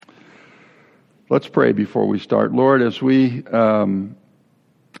Let's pray before we start. Lord, as we open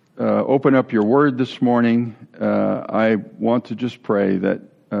up your word this morning, I want to just pray that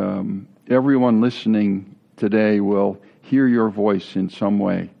everyone listening today will hear your voice in some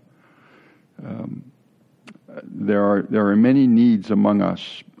way. There are many needs among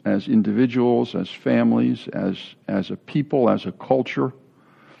us as individuals, as families, as a people, as a culture.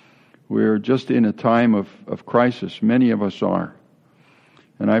 We're just in a time of crisis. Many of us are.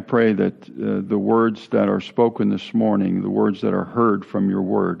 And I pray that the words that are spoken this morning, the words that are heard from your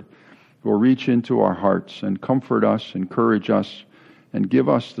word, will reach into our hearts and comfort us, encourage us, and give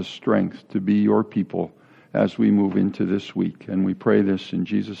us the strength to be your people as we move into this week. And we pray this in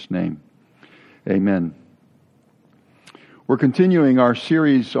Jesus' name. Amen. We're continuing our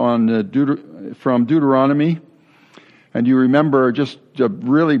series on from Deuteronomy. And you remember, just a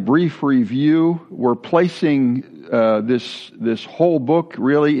really brief review, we're placing this whole book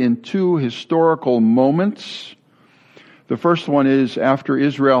really in two historical moments. The first one is after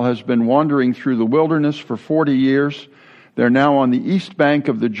Israel has been wandering through the wilderness for 40 years. They're now on the east bank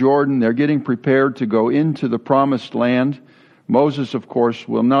of the Jordan. They're getting prepared to go into the promised land. Moses, of course,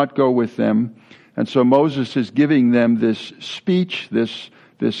 will not go with them. And so Moses is giving them this speech, this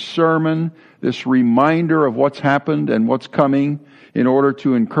sermon, this reminder of what's happened and what's coming in order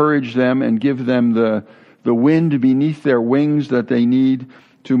to encourage them and give them the wind beneath their wings that they need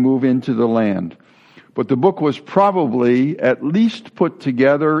to move into the land. But the book was probably at least put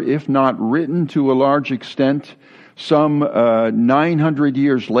together, if not written to a large extent, some 900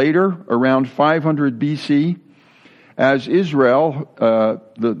 years later, around 500 BC, as Israel,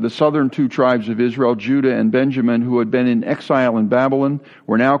 the southern two tribes of Israel, Judah and Benjamin, who had been in exile in Babylon,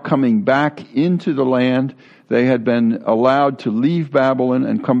 were now coming back into the land. They had been allowed to leave Babylon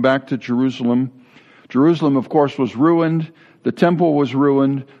and come back to Jerusalem. Jerusalem, of course, was ruined. The temple was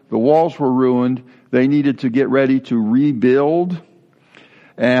ruined. The walls were ruined. They needed to get ready to rebuild.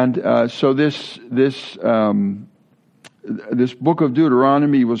 And so this book of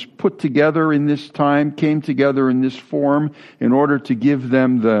Deuteronomy was put together in this time, came together in this form in order to give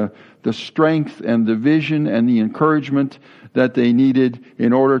them the strength and the vision and the encouragement that they needed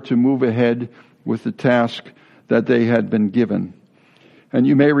in order to move ahead with the task that they had been given. And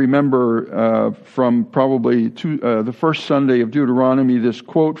you may remember from probably the first Sunday of Deuteronomy this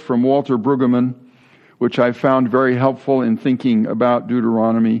quote from Walter Brueggemann, which I found very helpful in thinking about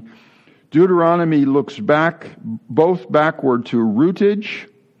Deuteronomy. Deuteronomy looks both backward to rootage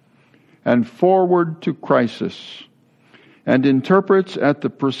and forward to crisis, and interprets at the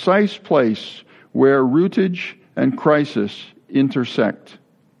precise place where rootage and crisis intersect.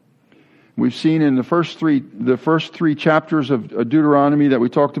 We've seen in the first three chapters of Deuteronomy that we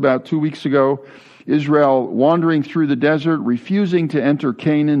talked about 2 weeks ago, Israel wandering through the desert, refusing to enter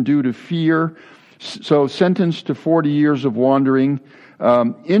Canaan due to fear, so sentenced to 40 years of wandering,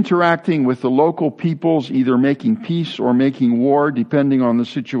 interacting with the local peoples, either making peace or making war, depending on the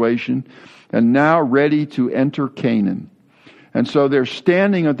situation, and now ready to enter Canaan. And so they're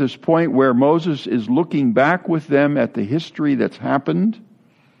standing at this point where Moses is looking back with them at the history that's happened,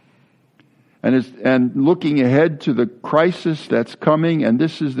 and looking ahead to the crisis that's coming, and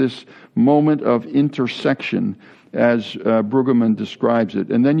this is this moment of intersection, as Brueggemann describes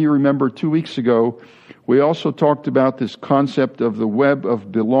it. And then you remember 2 weeks ago, we also talked about this concept of the web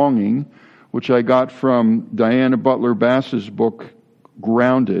of belonging, which I got from Diana Butler Bass's book,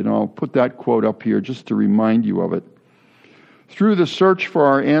 Grounded. And I'll put that quote up here just to remind you of it. Through the search for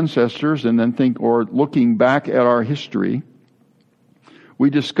our ancestors, and then looking back at our history, we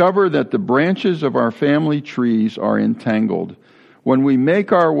discover that the branches of our family trees are entangled. When we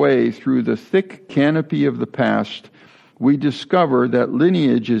make our way through the thick canopy of the past, we discover that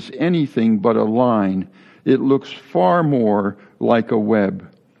lineage is anything but a line. It looks far more like a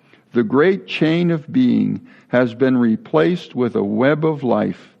web. The great chain of being has been replaced with a web of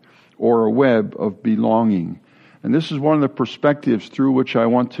life, or a web of belonging. And this is one of the perspectives through which I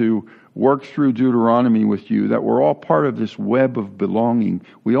want to work through Deuteronomy with you, that we're all part of this web of belonging.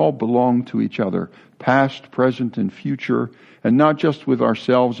 We all belong to each other, past, present, and future, and not just with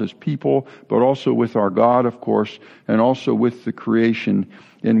ourselves as people, but also with our God, of course, and also with the creation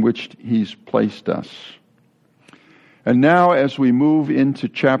in which He's placed us. And now, as we move into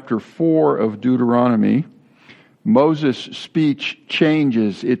chapter 4 of Deuteronomy, Moses' speech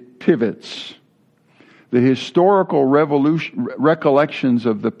changes, it pivots. The historical recollections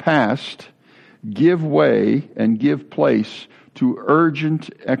of the past give way and give place to urgent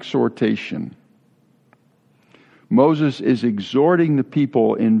exhortation. Moses is exhorting the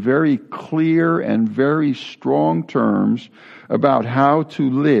people in very clear and very strong terms about how to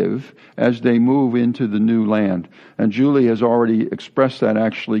live as they move into the new land. And Julie has already expressed that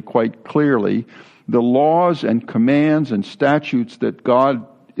actually quite clearly. The laws and commands and statutes that God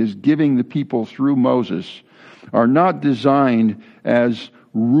is giving the people through Moses are not designed as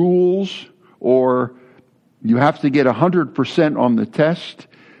rules or you have to get 100% on the test.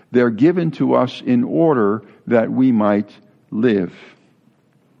 They're given to us in order that we might live.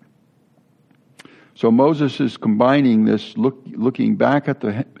 So Moses is combining this looking back at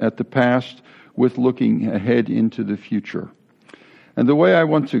the past with looking ahead into the future. And the way I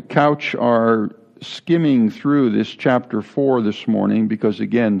want to couch our skimming through this chapter 4 this morning, because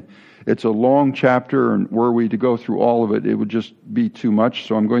again, it's a long chapter, and were we to go through all of it, it would just be too much.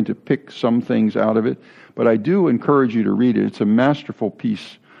 So I'm going to pick some things out of it. But I do encourage you to read it. It's a masterful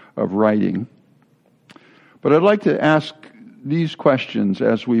piece of writing. But I'd like to ask these questions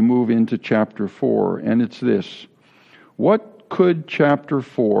as we move into chapter 4, and it's this. What could chapter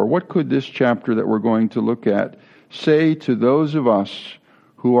 4, what could this chapter that we're going to look at say to those of us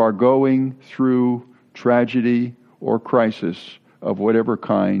who are going through tragedy or crisis of whatever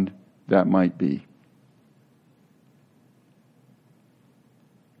kind that might be?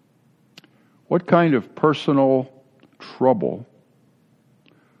 What kind of personal trouble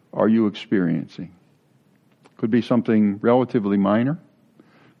are you experiencing? Could be something relatively minor.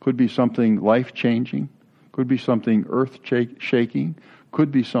 Could be something life-changing. Could be something earth-shaking.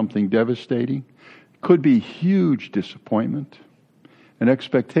 Could be something devastating. Could be huge disappointment. An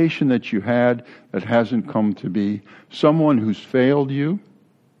expectation that you had that hasn't come to be. Someone who's failed you.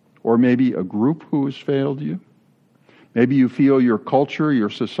 Or maybe a group who has failed you. Maybe you feel your culture, your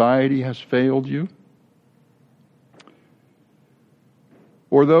society has failed you.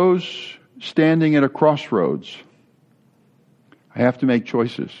 Or those standing at a crossroads. I have to make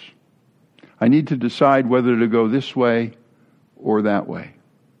choices. I need to decide whether to go this way or that way.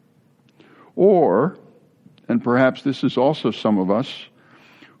 Or, and perhaps this is also some of us,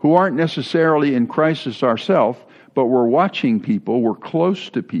 who aren't necessarily in crisis ourselves, but we're watching people, we're close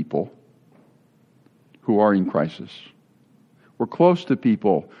to people who are in crisis. We're close to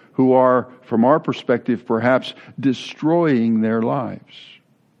people who are, from our perspective, perhaps destroying their lives.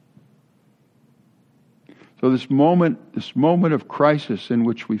 So this moment of crisis in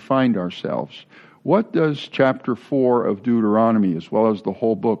which we find ourselves, what does chapter 4 of Deuteronomy, as well as the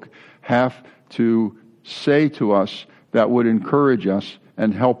whole book, have to say to us that would encourage us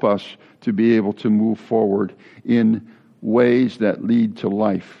and help us to be able to move forward in ways that lead to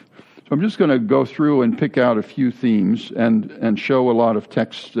life? So I'm just going to go through and pick out a few themes and show a lot of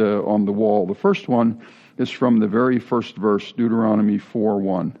text on the wall. The first one is from the very first verse, Deuteronomy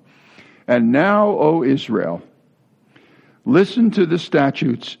 4:1. And now, O Israel, listen to the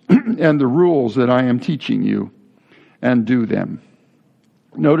statutes and the rules that I am teaching you, and do them.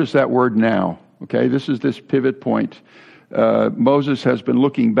 Notice that word now. Okay, this is this pivot point. Moses has been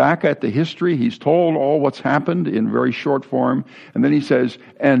looking back at the history. He's told all what's happened in very short form. And then he says,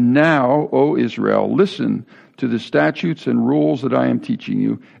 and now, O Israel, listen to the statutes and rules that I am teaching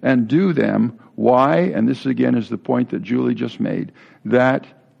you, and do them. Why? And this again is the point that Julie just made. That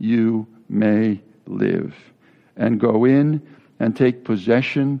you may live, and go in and take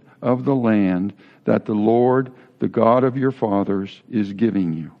possession of the land that the Lord, the God of your fathers, is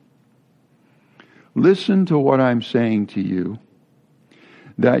giving you. Listen to what I'm saying to you,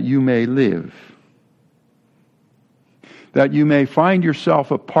 that you may live, that you may find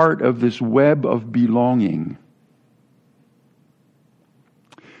yourself a part of this web of belonging,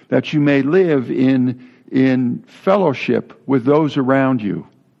 that you may live in fellowship with those around you,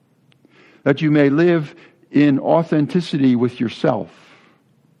 that you may live in authenticity with yourself,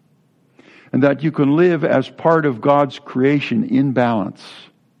 and that you can live as part of God's creation in balance,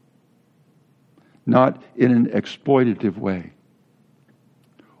 not in an exploitative way.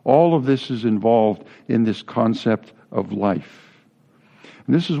 All of this is involved in this concept of life.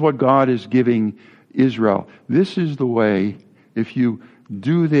 And this is what God is giving Israel. This is the way, if you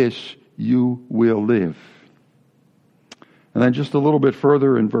do this, you will live. And then just a little bit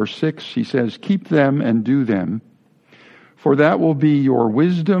further in verse 6, he says, keep them and do them, for that will be your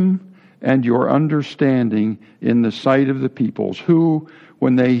wisdom and your understanding in the sight of the peoples, who,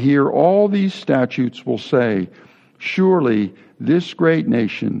 when they hear all these statutes, will say, surely this great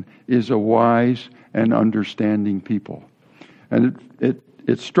nation is a wise and understanding people. And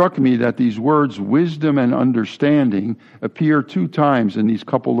it struck me that these words, wisdom and understanding, appear 2 times in these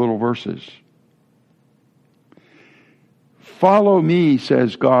couple little verses. Follow me,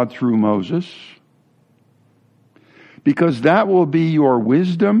 says God through Moses, because that will be your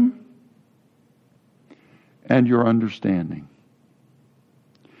wisdom and your understanding.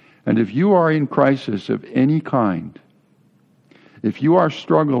 And if you are in crisis of any kind, if you are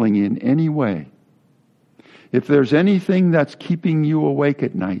struggling in any way, if there's anything that's keeping you awake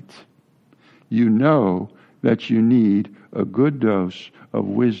at night, you know that you need a good dose of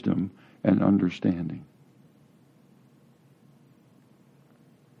wisdom and understanding.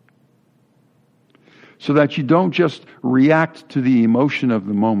 So that you don't just react to the emotion of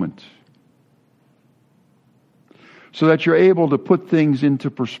the moment. So that you're able to put things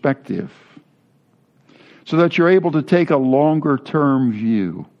into perspective. So that you're able to take a longer term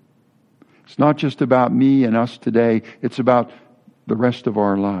view. It's not just about me and us today, it's about the rest of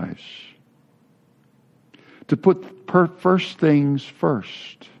our lives. To put first things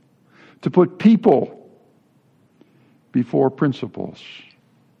first. To put people before principles.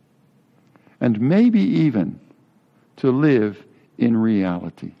 And maybe even to live in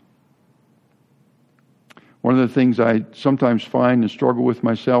reality. One of the things I sometimes find and struggle with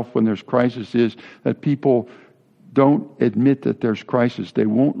myself when there's crisis is that people don't admit that there's crisis. They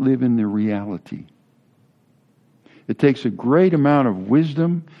won't live in the reality. It takes a great amount of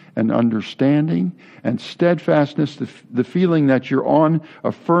wisdom and understanding and steadfastness, the feeling that you're on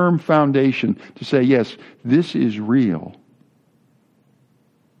a firm foundation to say, yes, this is real.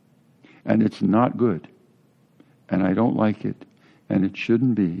 And it's not good. And I don't like it. And it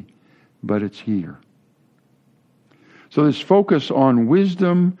shouldn't be. But it's here. So this focus on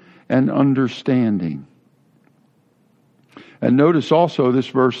wisdom and understanding. And notice also this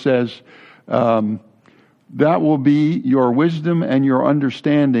verse says, that will be your wisdom and your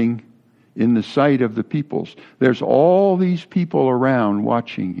understanding in the sight of the peoples. There's all these people around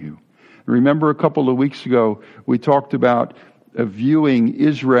watching you. Remember a couple of weeks ago, we talked about viewing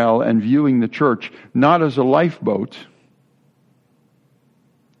Israel and viewing the church not as a lifeboat,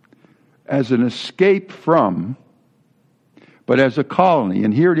 as an escape from, but as a colony.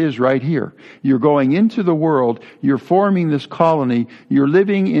 And here it is right here. You're going into the world, you're forming this colony, you're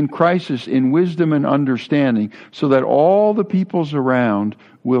living in crisis in wisdom and understanding so that all the peoples around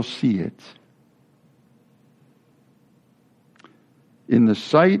will see it. In the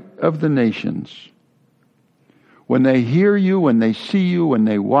sight of the nations, when they hear you, when they see you, when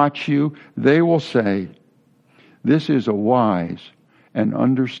they watch you, they will say, this is a wise and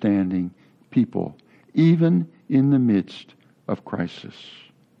understanding people, even in the midst of crisis.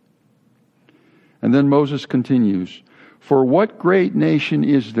 And then Moses continues, for what great nation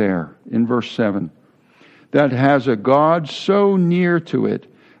is there, in verse 7, that has a God so near to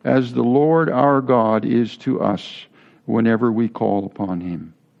it as the Lord our God is to us whenever we call upon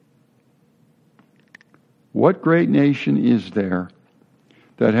him? What great nation is there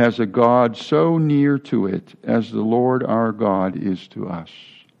that has a God so near to it as the Lord our God is to us?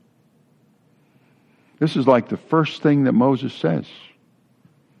 This is like the first thing that Moses says.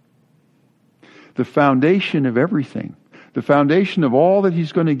 The foundation of everything. The foundation of all that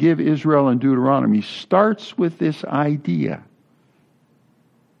he's going to give Israel in Deuteronomy starts with this idea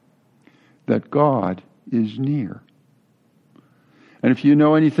that God is near. And if you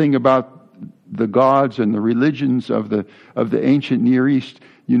know anything about the gods and the religions of the ancient Near East,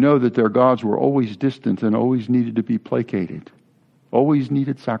 you know that their gods were always distant and always needed to be placated. Always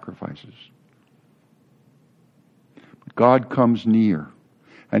needed sacrifices. But God comes near.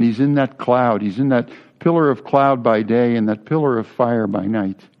 And he's in that cloud. He's in that pillar of cloud by day and that pillar of fire by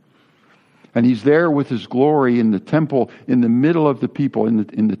night. And he's there with his glory in the temple, in the middle of the people,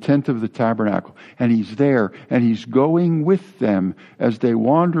 in the tent of the tabernacle. And he's there, and he's going with them as they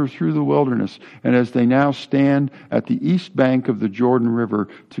wander through the wilderness, and as they now stand at the east bank of the Jordan River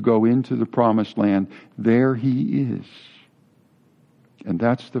to go into the promised land. There he is. And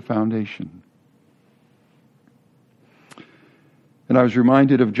that's the foundation. And I was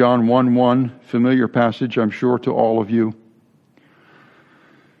reminded of John 1:1, familiar passage, I'm sure, to all of you.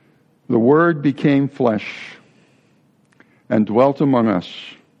 The Word became flesh and dwelt among us,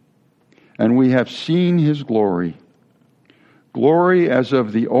 and we have seen his glory, glory as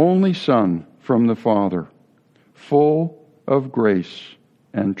of the only Son from the Father, full of grace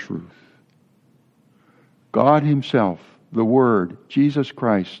and truth. God himself, the Word, Jesus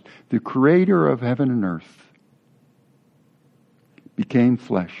Christ, the creator of heaven and earth, became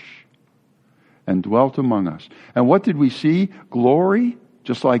flesh and dwelt among us. And what did we see? Glory,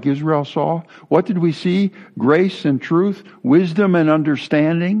 just like Israel saw. What did we see? Grace and truth, wisdom and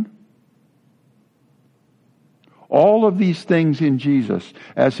understanding. All of these things in Jesus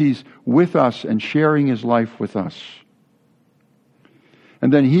as he's with us and sharing his life with us.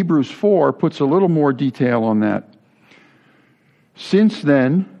 And then Hebrews 4 puts a little more detail on that. Since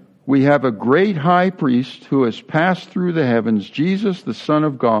then, we have a great high priest who has passed through the heavens, Jesus, the Son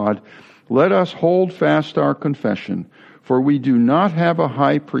of God. Let us hold fast our confession, for we do not have a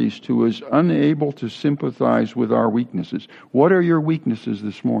high priest who is unable to sympathize with our weaknesses. What are your weaknesses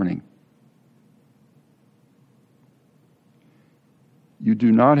this morning? You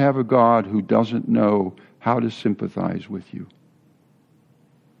do not have a God who doesn't know how to sympathize with you,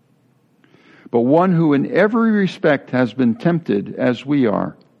 but one who in every respect has been tempted as we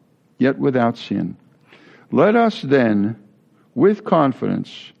are, yet without sin. Let us then, with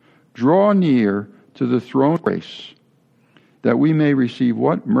confidence, draw near to the throne of grace, that we may receive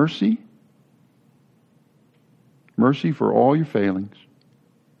what? Mercy? Mercy for all your failings.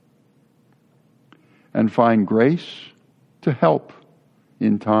 And find grace to help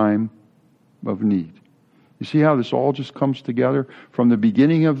in time of need. You see how this all just comes together from the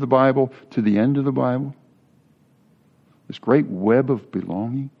beginning of the Bible to the end of the Bible? This great web of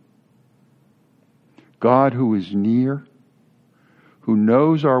belonging. God who is near, who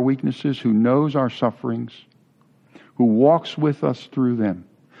knows our weaknesses, who knows our sufferings, who walks with us through them,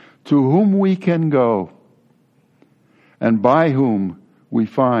 to whom we can go, and by whom we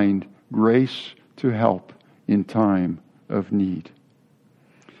find grace to help in time of need.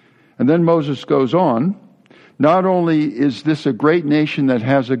 And then Moses goes on. Not only is this a great nation that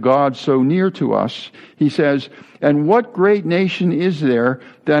has a God so near to us, he says, and what great nation is there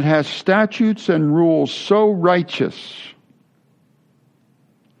that has statutes and rules so righteous?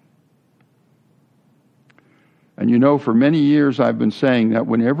 And you know, for many years I've been saying that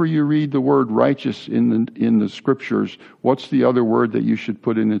whenever you read the word righteous in the scriptures, what's the other word that you should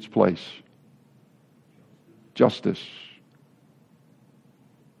put in its place? Justice.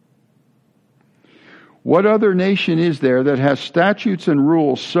 What other nation is there that has statutes and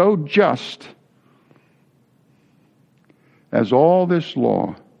rules so just as all this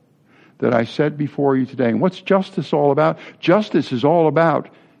law that I set before you today? And what's justice all about? Justice is all about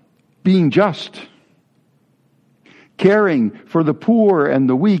being just. Caring for the poor and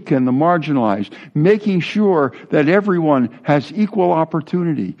the weak and the marginalized, making sure that everyone has equal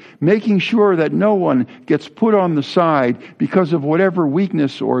opportunity, making sure that no one gets put on the side because of whatever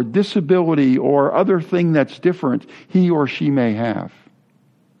weakness or disability or other thing that's different he or she may have.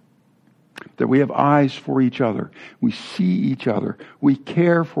 That we have eyes for each other, we see each other, we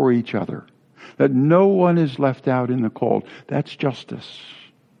care for each other, that no one is left out in the cold. That's justice.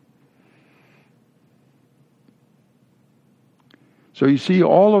 So you see,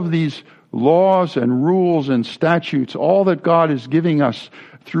 all of these laws and rules and statutes, all that God is giving us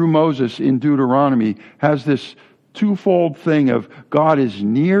through Moses in Deuteronomy, has this twofold thing of God is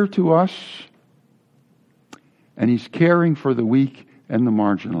near to us and He's caring for the weak and the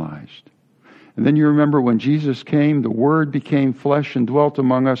marginalized. And then you remember when Jesus came, the Word became flesh and dwelt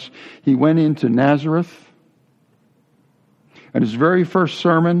among us. He went into Nazareth, and His very first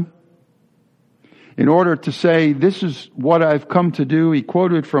sermon, in order to say, this is what I've come to do, he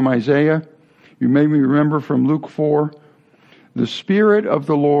quoted from Isaiah. You may remember from Luke 4. The Spirit of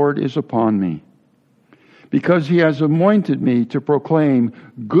the Lord is upon me, because He has anointed me to proclaim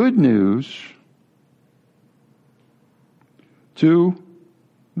good news to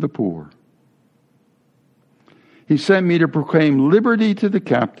the poor. He sent me to proclaim liberty to the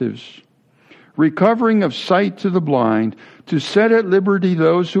captives, recovering of sight to the blind, to set at liberty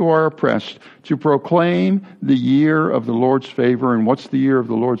those who are oppressed, to proclaim the year of the Lord's favor. And what's the year of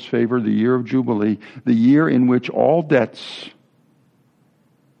the Lord's favor? The year of Jubilee, the year in which all debts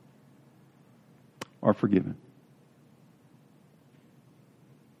are forgiven.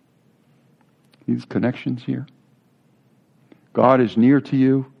 These connections here. God is near to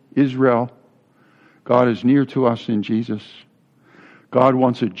you, Israel. God is near to us in Jesus. God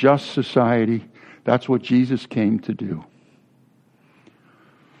wants a just society. That's what Jesus came to do.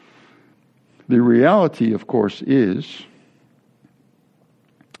 The reality, of course, is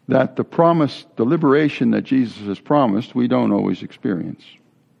that the liberation that Jesus has promised, we don't always experience.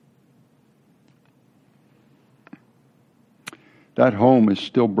 That home is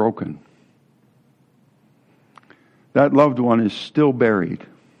still broken. That loved one is still buried.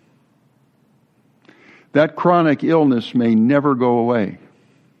 That chronic illness may never go away.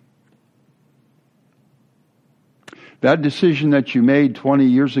 That decision that you made 20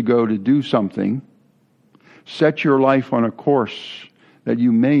 years ago to do something set your life on a course that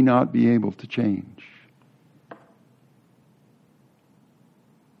you may not be able to change.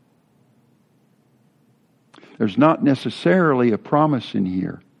 There's not necessarily a promise in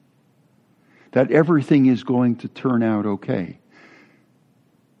here that everything is going to turn out okay.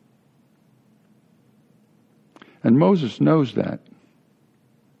 And Moses knows that.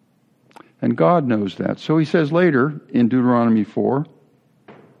 And God knows that. So he says later in Deuteronomy 4,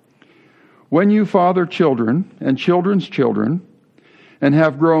 when you father children and children's children and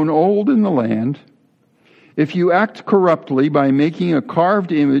have grown old in the land, if you act corruptly by making a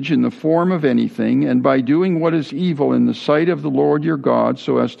carved image in the form of anything and by doing what is evil in the sight of the Lord your God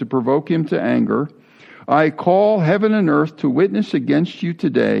so as to provoke him to anger, I call heaven and earth to witness against you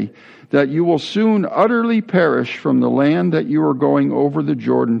today that you will soon utterly perish from the land that you are going over the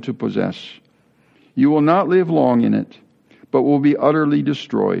Jordan to possess. You will not live long in it, but will be utterly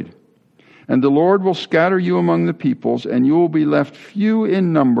destroyed. And the Lord will scatter you among the peoples, and you will be left few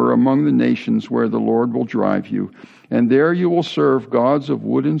in number among the nations where the Lord will drive you. And there you will serve gods of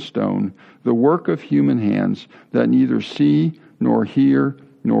wood and stone, the work of human hands, that neither see, nor hear,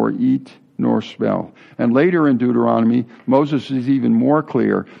 nor eat, nor smell. And later in Deuteronomy, Moses is even more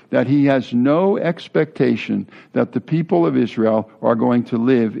clear that he has no expectation that the people of Israel are going to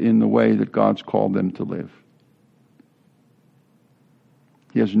live in the way that God's called them to live.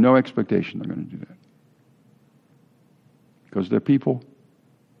 He has no expectation they're going to do that. Because they're people.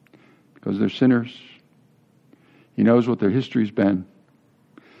 Because they're sinners. He knows what their history's been.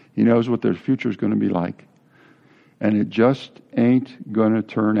 He knows what their future's going to be like. And it just ain't going to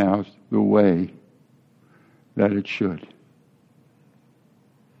turn out the way that it should.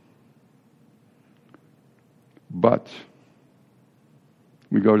 But,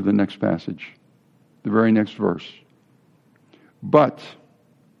 we go to the next passage. The very next verse. But,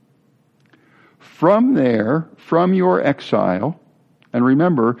 from there, from your exile, and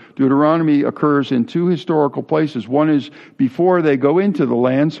remember, Deuteronomy occurs in two historical places. One is before they go into the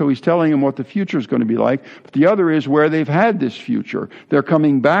land, so he's telling them what the future is going to be like. But the other is where they've had this future. They're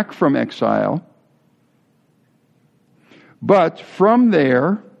coming back from exile. But from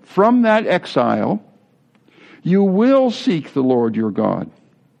there, from that exile, you will seek the Lord your God.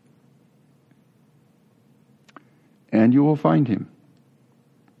 And you will find him.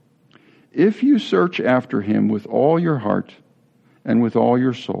 If you search after him with all your heart and with all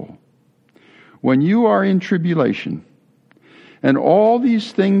your soul. When you are in tribulation, and all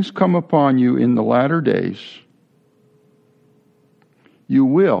these things come upon you in the latter days, you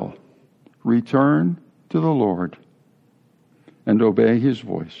will return to the Lord and obey his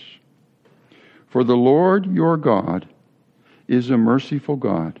voice. For the Lord your God is a merciful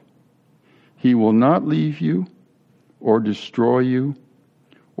God. He will not leave you or destroy you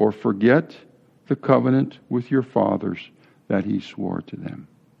or forget the covenant with your fathers that he swore to them.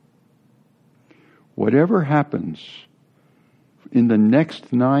 Whatever happens in the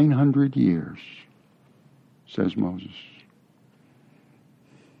next 900 years, says Moses,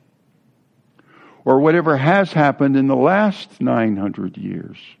 or whatever has happened in the last 900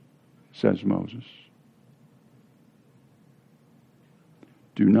 years, says Moses,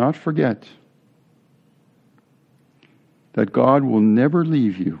 do not forget that God will never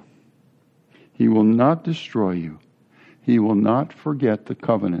leave you. He will not destroy you. He will not forget the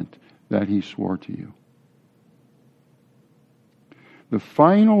covenant that he swore to you. The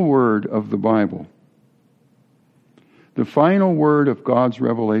final word of the Bible, the final word of God's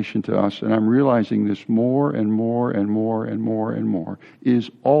revelation to us, and I'm realizing this more and more and more and more and more, is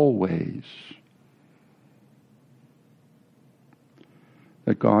always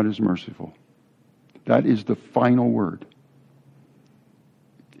that God is merciful. That is the final word.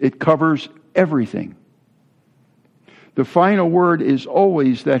 It covers everything. The final word is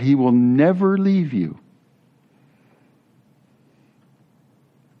always that he will never leave you.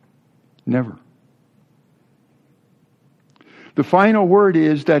 Never. The final word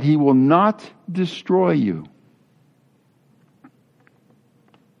is that he will not destroy you.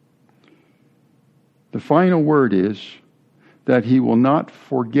 The final word is that he will not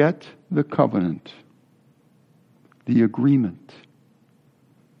forget the covenant, the agreement,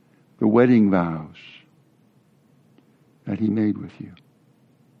 the wedding vows that he made with you.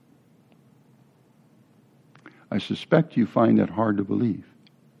 I suspect you find that hard to believe.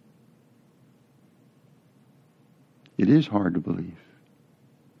 It is hard to believe.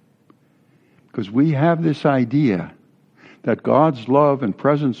 Because we have this idea that God's love and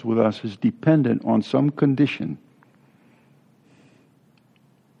presence with us is dependent on some condition.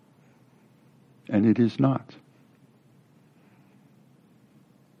 And it is not.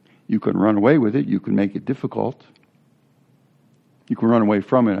 You can run away with it. You can make it difficult. You can run away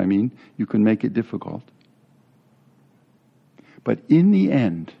from it, I mean. You can make it difficult. But in the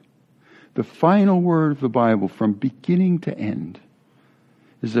end, the final word of the Bible from beginning to end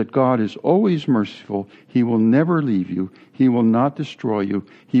is that God is always merciful. He will never leave you. He will not destroy you.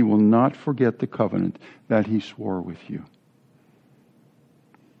 He will not forget the covenant that he swore with you.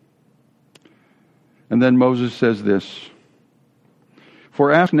 And then Moses says this,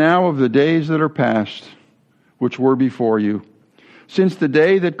 "For ask now of the days that are past, which were before you, since the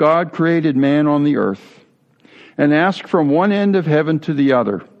day that God created man on the earth, and ask from one end of heaven to the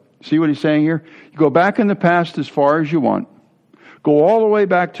other." See what he's saying here? You go back in the past as far as you want. Go all the way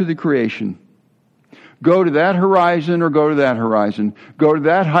back to the creation. Go to that horizon or go to that horizon. Go to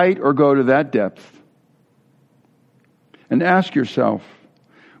that height or go to that depth. And ask yourself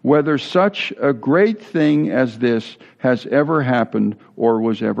whether such a great thing as this has ever happened or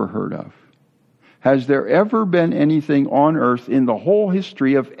was ever heard of. Has there ever been anything on earth in the whole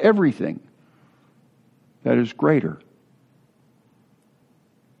history of everything that is greater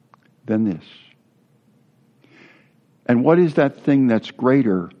than this? And what is that thing that's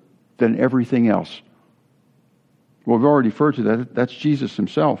greater than everything else? Well, we've already referred to that. That's Jesus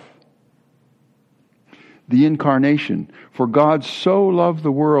himself. The incarnation. For God so loved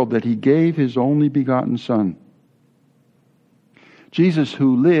the world that he gave his only begotten Son. Jesus,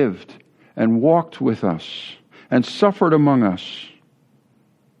 who lived and walked with us and suffered among us,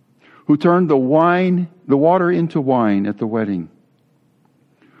 who turned the water into wine at the wedding,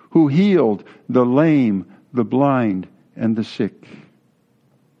 who healed the lame, the blind, and the sick,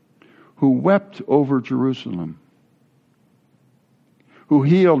 who wept over Jerusalem, who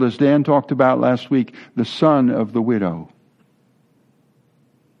healed, as Dan talked about last week, the son of the widow,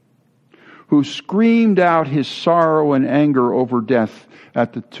 who screamed out his sorrow and anger over death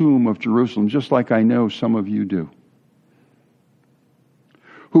at the tomb of Jerusalem, just like I know some of you do,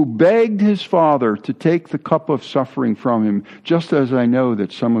 who begged his Father to take the cup of suffering from him, just as I know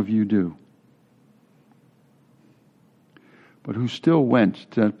that some of you do, but who still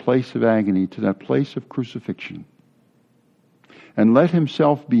went to that place of agony, to that place of crucifixion, and let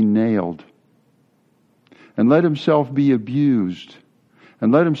himself be nailed, and let himself be abused,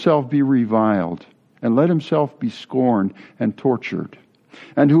 and let himself be reviled, and let himself be scorned and tortured,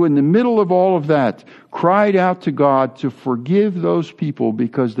 and who in the middle of all of that cried out to God to forgive those people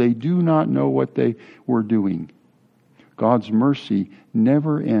because they do not know what they were doing. God's mercy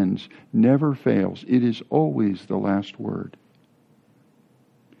never ends, never fails. It is always the last word.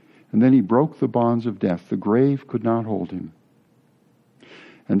 And then he broke the bonds of death. The grave could not hold him.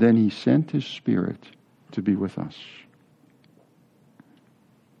 And then he sent his Spirit to be with us.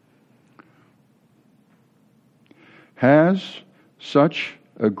 Has such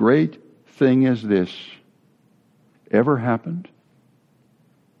a great thing as this ever happened?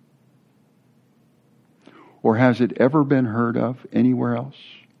 Or has it ever been heard of anywhere else?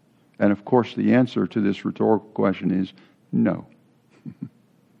 And of course the answer to this rhetorical question is no.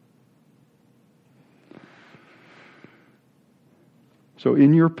 So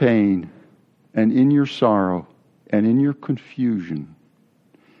in your pain, and in your sorrow, and in your confusion,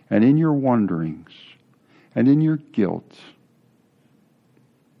 and in your wonderings, and in your guilt,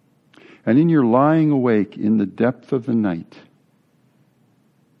 and in your lying awake in the depth of the night,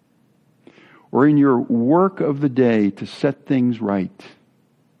 or in your work of the day to set things right,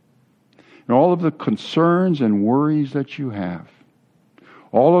 and all of the concerns and worries that you have,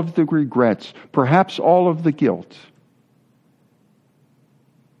 all of the regrets, perhaps all of the guilt,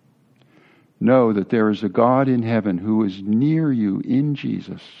 know that there is a God in heaven who is near you in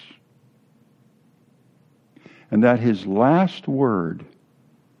Jesus, and that his last word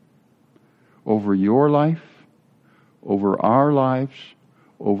over your life, over our lives,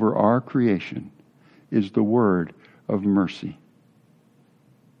 over our creation is the word of mercy.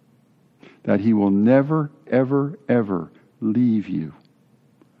 That he will never, ever, ever leave you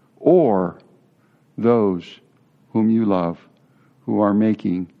or those whom you love who are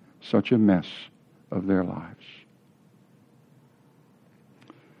making such a mess of their lives.